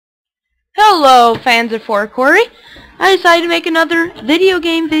Hello, fans of 4Quarry. I decided to make another video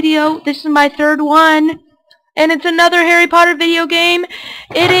game video. This is my third one, and it's another Harry Potter video game.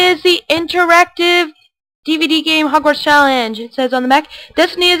 It is the interactive DVD game Hogwarts Challange. It says on the back,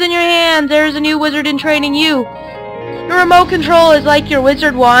 Destiny is in your hands. There is a new wizard in training you. Your remote control is like your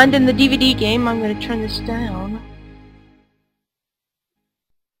wizard wand in the DVD game. I'm going to turn this down.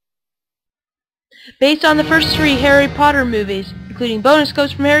 Based on the first 3 Harry Potter movies, including bonus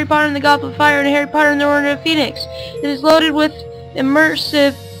scopes from Harry Potter and the Goblet of Fire and Harry Potter and the Order of Phoenix. It is loaded with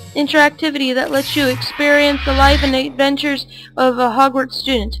immersive interactivity that lets you experience the life and adventures of a Hogwarts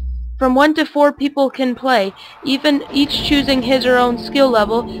student. From 1 to 4 people can play, each choosing his or own skill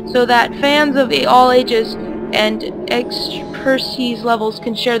level, so that fans of all ages and expertise levels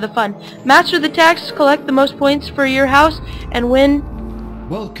can share the fun. Master the tasks, collect the most points for your house, and win.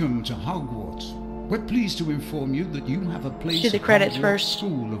 Welcome to Hogwarts. We're pleased to inform you that you have a place do the credits first.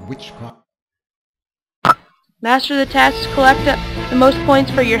 School of Witchcraft. Master the tasks, collect the most points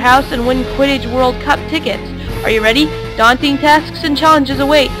for your house, and win Quidditch World Cup tickets. Are you ready? Daunting tasks and challenges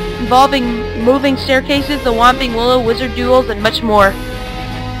await, involving moving staircases, the Whomping Willow, wizard duels, and much more.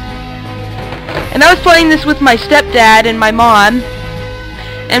 And I was playing this with my stepdad and my mom,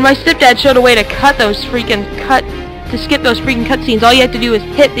 and my stepdad showed a way to skip those freaking cutscenes. All you have to do is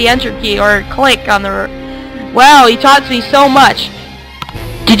hit the enter key or click on the... Wow, he taught me so much.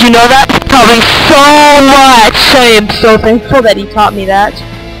 Did you know that? He taught me so much. I am so thankful that he taught me that.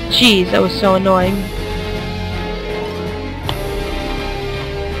 Jeez, that was so annoying.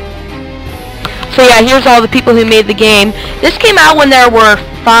 So yeah, here's all the people who made the game. This came out when there were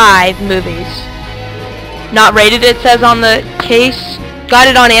 5 movies. Not rated, it says on the case. Got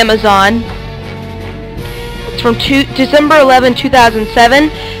it on Amazon. It's from December 11,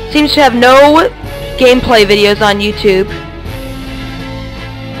 2007. Seems to have no gameplay videos on YouTube.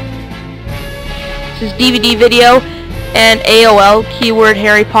 This is DVD video and AOL, keyword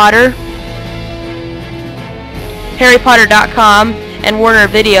Harry Potter. HarryPotter.com and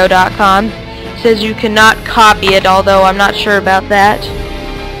WarnerVideo.com. Says you cannot copy it, although I'm not sure about that.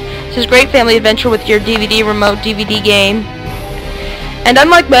 It says great family adventure with your DVD remote DVD game. And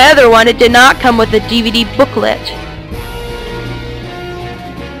unlike my other one, it did not come with a DVD booklet.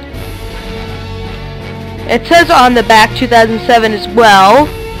 It says on the back 2007 as well.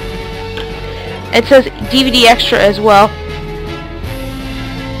 It says DVD extra as well.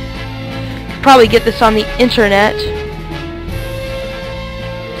 You could probably get this on the internet.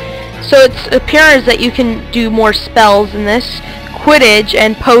 So it appears that you can do more spells in this. Quidditch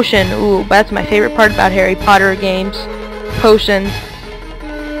and potion. Ooh, that's my favorite part about Harry Potter games. Potions.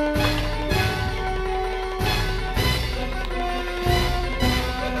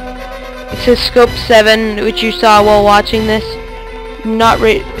 It says Scope 7, which you saw while watching this. Not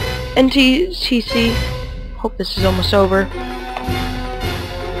rated. NTTC. Hope this is almost over.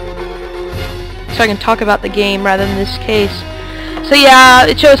 So I can talk about the game rather than this case. So yeah,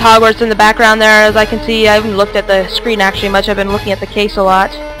 it shows Hogwarts in the background there, as I can see. I haven't looked at the screen actually much. I've been looking at the case a lot.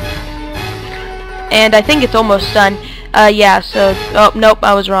 And I think it's almost done. Yeah, so... Oh, nope,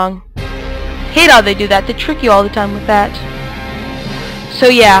 I was wrong. Hate how they do that. They trick you all the time with that. So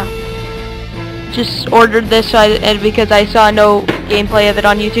yeah. Just ordered this and because I saw no gameplay of it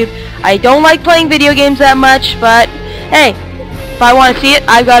on YouTube. I don't like playing video games that much, but hey, if I want to see it,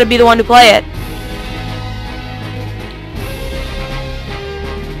 I've got to be the one to play it.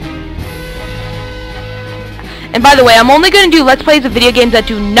 And by the way, I'm only going to do Let's Plays of video games that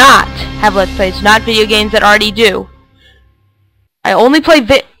do not have Let's Plays, not video games that already do. I only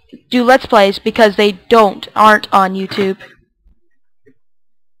do Let's Plays because they aren't on YouTube.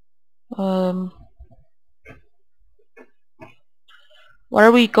 What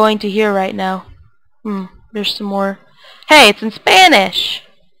are we going to hear right now? There's some more. Hey, it's in Spanish!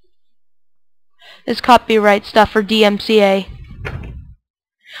 This copyright stuff for DMCA.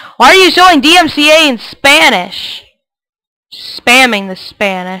 Why are you showing DMCA in Spanish? Spamming the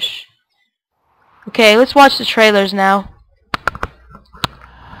Spanish. Okay, let's watch the trailers now.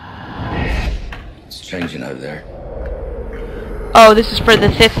 It's changing over there. Oh, this is for the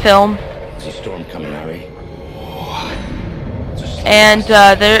 5th film. There's a storm coming, Harry. And,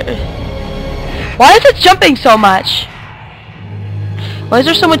 why is it jumping so much? Why is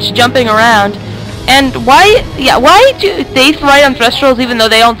there so much jumping around? And why do they ride on thresholds even though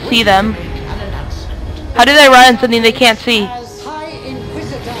they don't see them? How do they ride on something they can't see?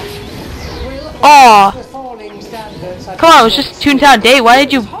 Aw! Come on, it was just Toontown Day. Why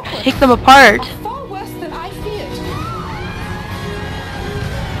did you take them apart?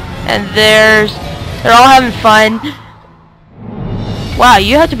 And they're all having fun. Wow,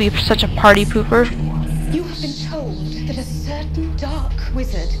 you have to be such a party pooper. You have been told that a certain dark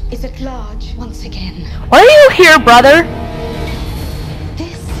wizard is at large once again. Why are you here, brother?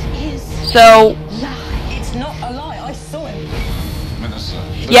 This is So, lie. It's not a lie, I saw him.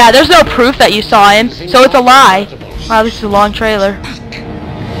 yeah, there's no proof that you saw him, so it's a lie. Wow, this is a long trailer.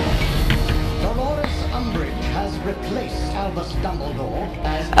 Dolores Umbridge has replaced Albus Dumbledore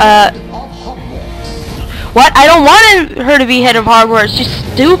as Uh, head of Hogwarts. What? I don't want her to be head of Hogwarts. She's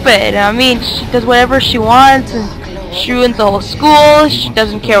stupid. I mean, she does whatever she wants, and she ruins the whole school. She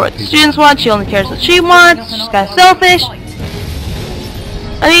doesn't care what the students want. She only cares what she wants. She's kind of selfish.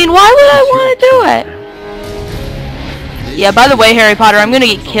 I mean, why would I want to do it? Yeah, by the way, Harry Potter, I'm gonna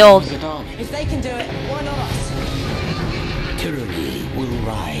get killed. If they can do it, why not us? Tyranny will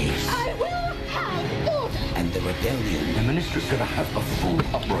rise, I will have order. and the rebellion, the Ministry's gonna have a full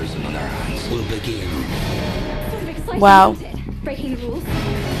uprising on their hands, will begin. Sort of exciting, Wow. isn't it? Breaking the rules.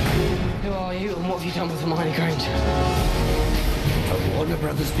 Who are you and what have you done with Hermione Granger? For Warner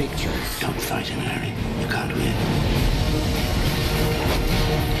Brothers Pictures. Don't fight him, Harry. You can't win.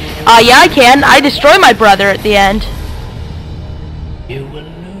 Yeah, I can. I destroy my brother at the end. You will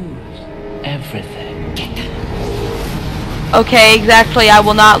lose everything. Okay, exactly. I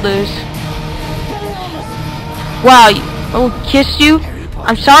will not lose. Wow, I will kiss you?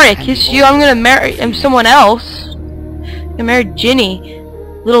 I'm sorry, I kissed you. I'm gonna marry someone else. I'm gonna marry Ginny.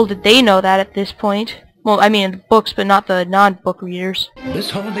 Little did they know that at this point. Well, I mean in the books, but not the non-book readers. This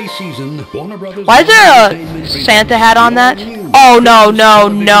holiday season, Warner Brothers. Why is there a Santa hat on that? Oh no, no,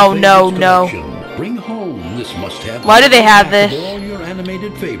 no, no, no. Bring home this must-have. Why do they have this? All your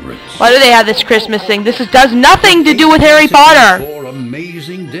animated favorites. Why do they have this Christmas thing? This does nothing to do with Harry Potter. 4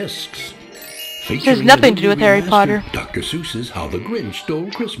 amazing discs. This has nothing to do with Harry Potter. Dr. Seuss's How the Grinch Stole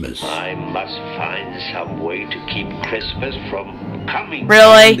Christmas. I must find some way to keep Christmas from coming. And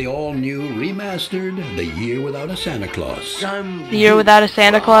Really? the all-new remastered The Year Without a Santa Claus. The Year Without a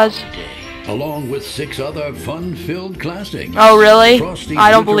Santa Claus? Along with 6 other fun-filled classics. Oh really? Frosty's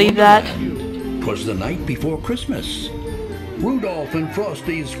I don't Winter believe that. Wonderland. 'Twas the Night Before Christmas. Rudolph and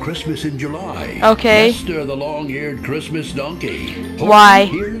Frosty's Christmas in July. Okay. Nestor the long-eared Christmas donkey. Why?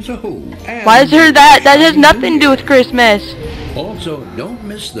 Here's a Who. And Why is there that? That has nothing to do with Christmas. Also, don't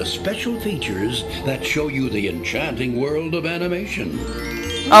miss the special features that show you the enchanting world of animation.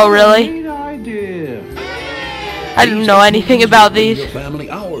 Oh really? Great idea. I didn't know anything about these. Your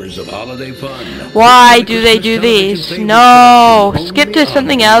family hours of holiday fun. Why do they do these? No! Skip to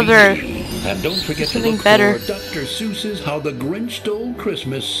something other. And don't forget to Something look better. for Dr. Seuss's How the Grinch Stole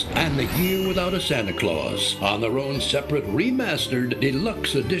Christmas and The Year Without a Santa Claus on their own separate remastered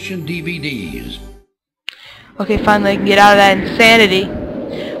deluxe edition DVDs. Okay, finally I can get out of that insanity.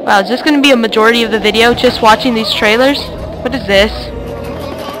 Wow, is this going to be a majority of the video, just watching these trailers? What is this?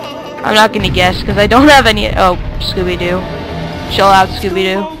 I'm not going to guess, because I don't have any... Oh, Scooby-Doo. Chill out,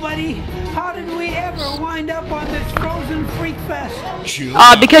 Scooby-Doo. Oh, buddy, how did we ever wind up on this frozen freak fest?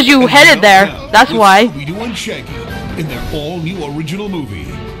 Because you headed there. That's why. Scooby-Doo and Shaggy in their all-new original movie.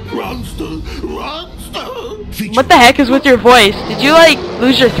 Monster, monster. What the heck is with your voice? Did you, like,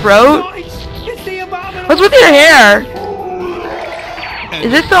 lose your throat? It's the abominable. What's with your hair?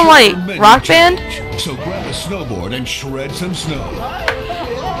 Is this some, like, rock band? So grab a snowboard and shred some snow.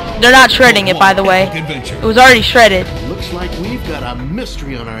 They're not shredding it, by the way. It was already shredded. Looks like we've got a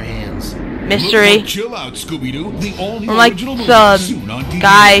mystery on our hands. Mystery. Chill out, Scooby-Doo. The all-new Like original movie some soon on DVD.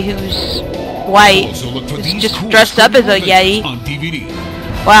 guy who's white, Also look for who's these just cool dressed up as a Scooby-Doo Yeti. adventures on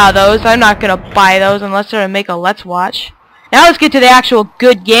DVD. Wow, those. I'm not gonna buy those unless they're gonna make a Let's Watch. Now let's get to the actual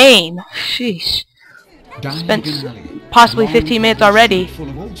good game. Sheesh. Spent possibly 15 minutes already. Full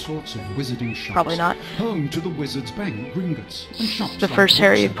of all sorts of wizarding shops. Probably not. Home to the Wizard's Bank, Gringotts, and shops The like first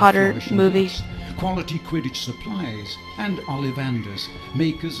Harry books and Potter flourishing movie. books, quality Quidditch supplies, and Ollivanders,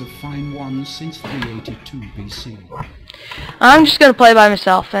 makers of fine wands since 382 BC. I'm just gonna play by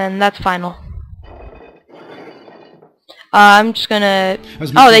myself, and that's final. I'm just gonna...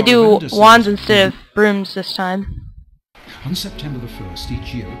 Oh, they do wands instead of brooms this time. On September the 1st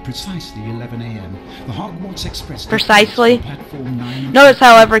each year at precisely 11 a.m., the Hogwarts Express... Precisely? Platform 9 Notice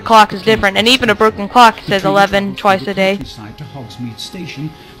how every clock is different, and even a broken clock says 11 twice a day.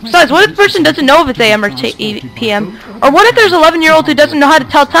 Besides, what if the person doesn't know if it's AM or PM? Or what if there's an 11-year-old who doesn't know how to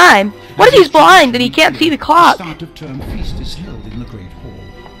tell time? What if he's blind and he can't see the clock? The start of term feast is held in the Great Hall.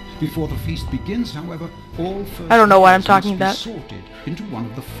 Before the feast begins, however, all first I don't know what I'm must talking be about. sorted into one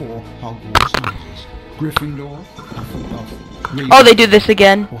of the 4 Hogwarts houses. Gryffindor, Hufflepuff, Ravenclaw, Oh, they do this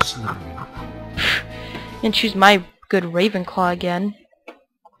again. or Slytherin. And choose my good Ravenclaw again.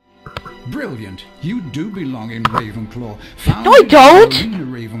 Brilliant. You do belong in Ravenclaw. Found No, I don't!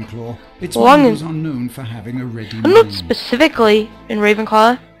 in Ravenclaw. Its Belong in- members are known for having a ready I'm not mind. specifically in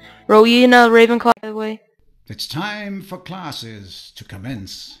Ravenclaw. Rowena Ravenclaw, by the way. It's time for classes to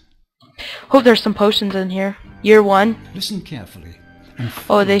commence. Hope there's some potions in here. Year 1. Listen carefully. And Oh,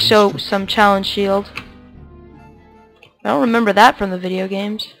 follow they show instructions. some challenge shield. I don't remember that from the video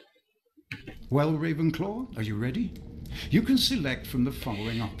games. Well, Ravenclaw, are you ready? You can select from the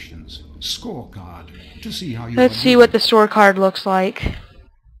following options. Scorecard, to see how you Let's see what the store card looks like.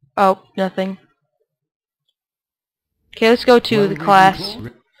 Oh, nothing. Okay, let's go to the class.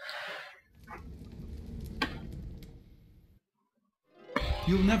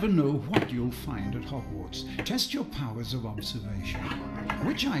 You'll never know what you'll find at Hogwarts. Test your powers of observation.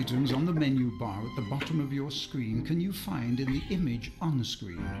 Which items on the menu bar at the bottom of your screen can you find in the image on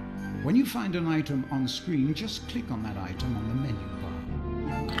screen? When you find an item on screen, just click on that item on the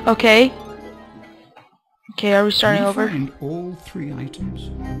menu bar. Okay. Okay, are we starting over? Can you find all 3 items?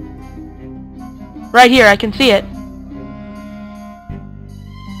 Right here, I can see it.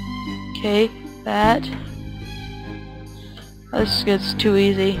 Okay, that. This gets too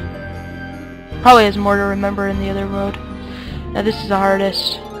easy. Probably has more to remember in the other road. Now this is the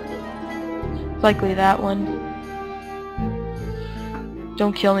hardest. Likely that one.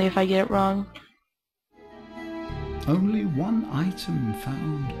 Don't kill me if I get it wrong. Only 1 item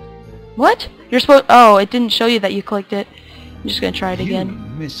found. What? You're supposed... Oh, it didn't show you that you clicked it. I'm just gonna try it You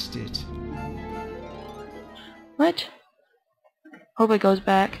again. missed it. What? Hope it goes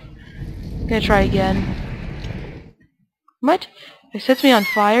back. I'm gonna try again. What? It sets me on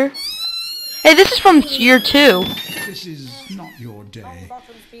fire? Hey, this is from year 2. This is not your day.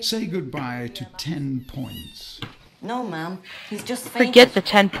 Say goodbye to 10 points. No, ma'am. He's just fainted. Forget the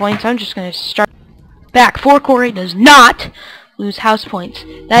 10 points. I'm just gonna start back. 4-core does not lose house points.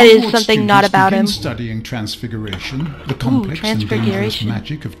 That is Hogwarts something not students about begin him. studying transfiguration, the complex and dangerous transfiguration.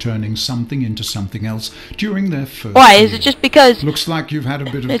 magic of turning something into something else during their first Why? year. Is it just because... Looks like you've had a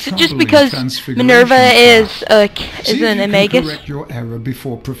bit of Is it trouble just in because transfiguration Minerva class. is See if an you can Amagus? correct your error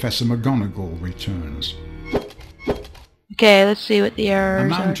before Professor McGonagall returns. Okay, let's see what the A errors are.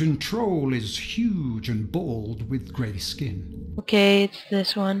 mountain troll is huge and bald with grey skin. Okay, it's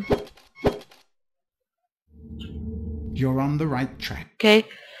this one. You're on the right track. Okay,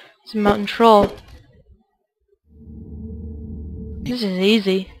 it's a mountain troll. This is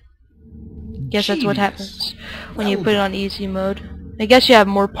easy. Guess that's what happens when you put it on easy mode. I guess you have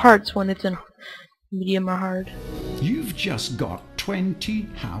more parts when it's in medium or hard. You've just got 20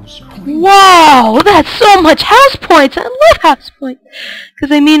 house points. Whoa! That's so much house points! I love house points!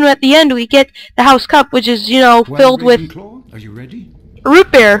 Because I mean at the end we get the house cup, which is, you know, Well, filled with Ravenclaw, are you ready?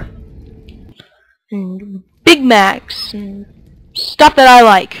 root beer. And Big Macs. And stuff that I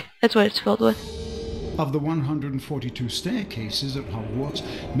like. That's what it's filled with. Of the 142 staircases at Hogwarts,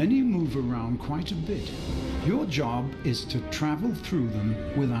 many move around quite a bit. Your job is to travel through them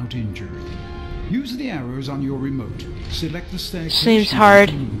without injury. Use the arrows on your remote. Select the staircase. Seems you hard.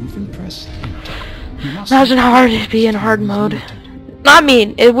 want to move and press enter. You must Imagine how hard it'd be in hard mode. I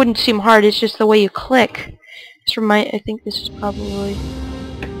mean, it wouldn't seem hard, it's just the way you click. I think this is probably...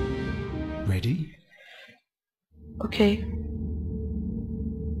 Ready? Okay.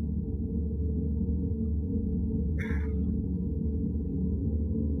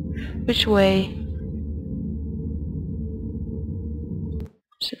 Which way?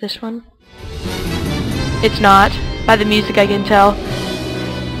 Is it this one? It's not. By the music I can tell.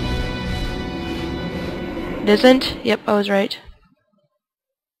 It isn't? Yep, I was right.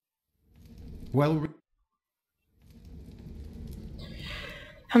 Well,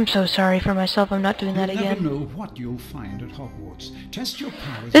 I'm so sorry for myself, I'm not doing that you'll never again. know what you'll find at Hogwarts. Test your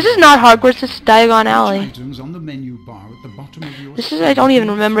powers. This is not Hogwarts, this is Diagon Alley. Items on the menu bar at the bottom of your This is, I don't even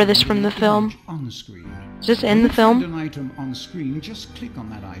remember this from the film. on the screen. Is this in the When you find film? an item on screen, just click on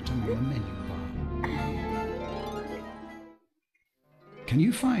that item on the menu bar. Can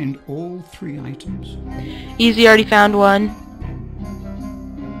you find all 3 items? Easy, already found one.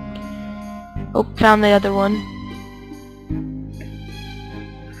 Oh, found the other one.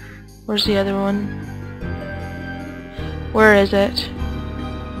 Where's the other one? Where is it?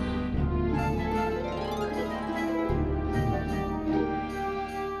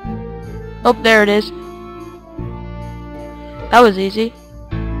 Oh, there it is. That was easy.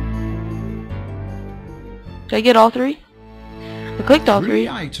 Did I get all 3? I clicked all 3 3.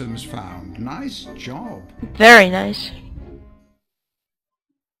 items found. Nice job. Very nice.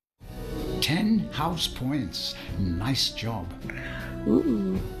 10 house points. Nice job.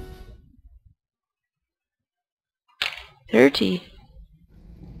 Ooh. 30.